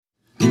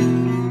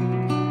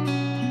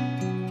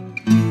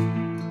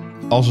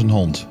als een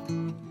hond.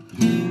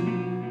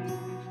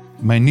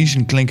 Mijn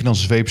niezen klinken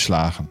als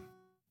zweepslagen.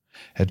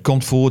 Het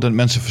komt voor dat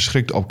mensen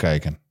verschrikt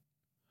opkijken.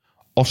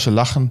 Of ze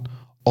lachen,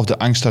 of de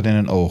angst staat in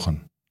hun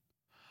ogen.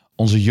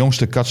 Onze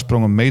jongste kat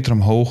sprong een meter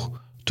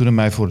omhoog toen hij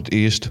mij voor het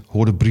eerst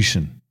hoorde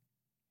briesen.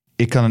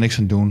 Ik kan er niks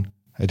aan doen,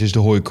 het is de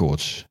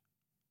hooikoorts.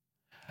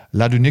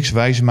 Laat u niks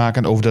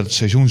wijsmaken over dat het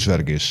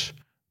seizoenswerk is.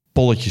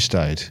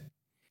 Polletjestijd.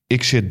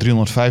 Ik zit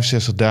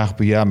 365 dagen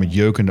per jaar met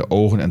jeukende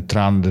ogen en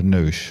tranende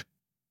neus.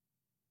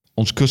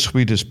 Ons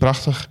kustgebied is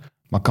prachtig,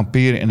 maar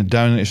kamperen in de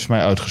duinen is voor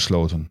mij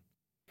uitgesloten.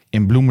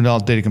 In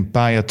Bloemendaal deed ik een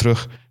paar jaar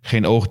terug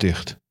geen oog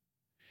dicht.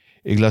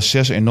 Ik las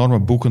 6 enorme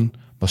boeken,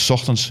 maar 's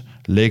ochtends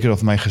leek het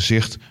of mijn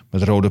gezicht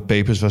met rode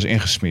pepers was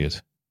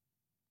ingesmeerd.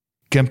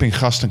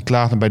 Campinggasten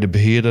klaagden bij de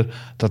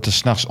beheerder dat er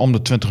 's nachts om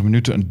de 20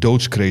 minuten een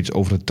doodskreet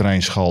over het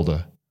terrein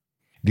schalde.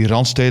 Die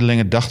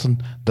randstedelingen dachten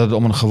dat het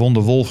om een gewonde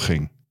wolf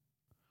ging.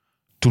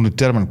 Toen de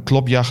termen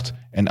klopjacht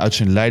en uit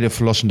zijn lijden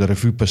verlossende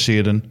revue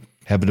passeerden,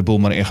 hebben de boel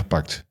maar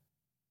ingepakt.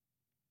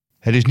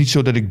 Het is niet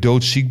zo dat ik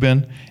doodziek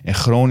ben en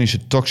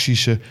chronische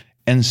toxische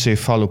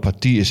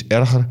encefalopathie is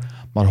erger,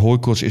 maar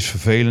hooikoorts is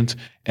vervelend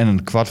en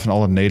een kwart van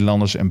alle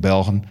Nederlanders en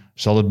Belgen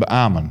zal het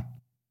beamen.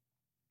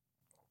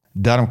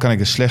 Daarom kan ik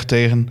er slecht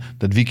tegen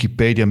dat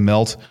Wikipedia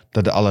meldt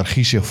dat de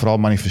allergie zich vooral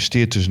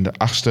manifesteert tussen de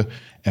 8e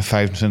en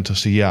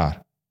 25e jaar.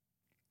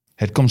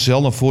 Het komt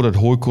zelden voor dat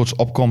hooikoorts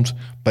opkomt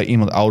bij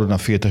iemand ouder dan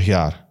 40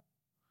 jaar.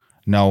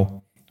 Nou,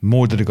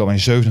 mooi dat ik op mijn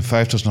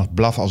 57 nog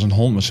blaf als een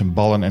hond met zijn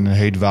ballen en een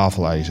heet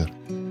wafelijzer.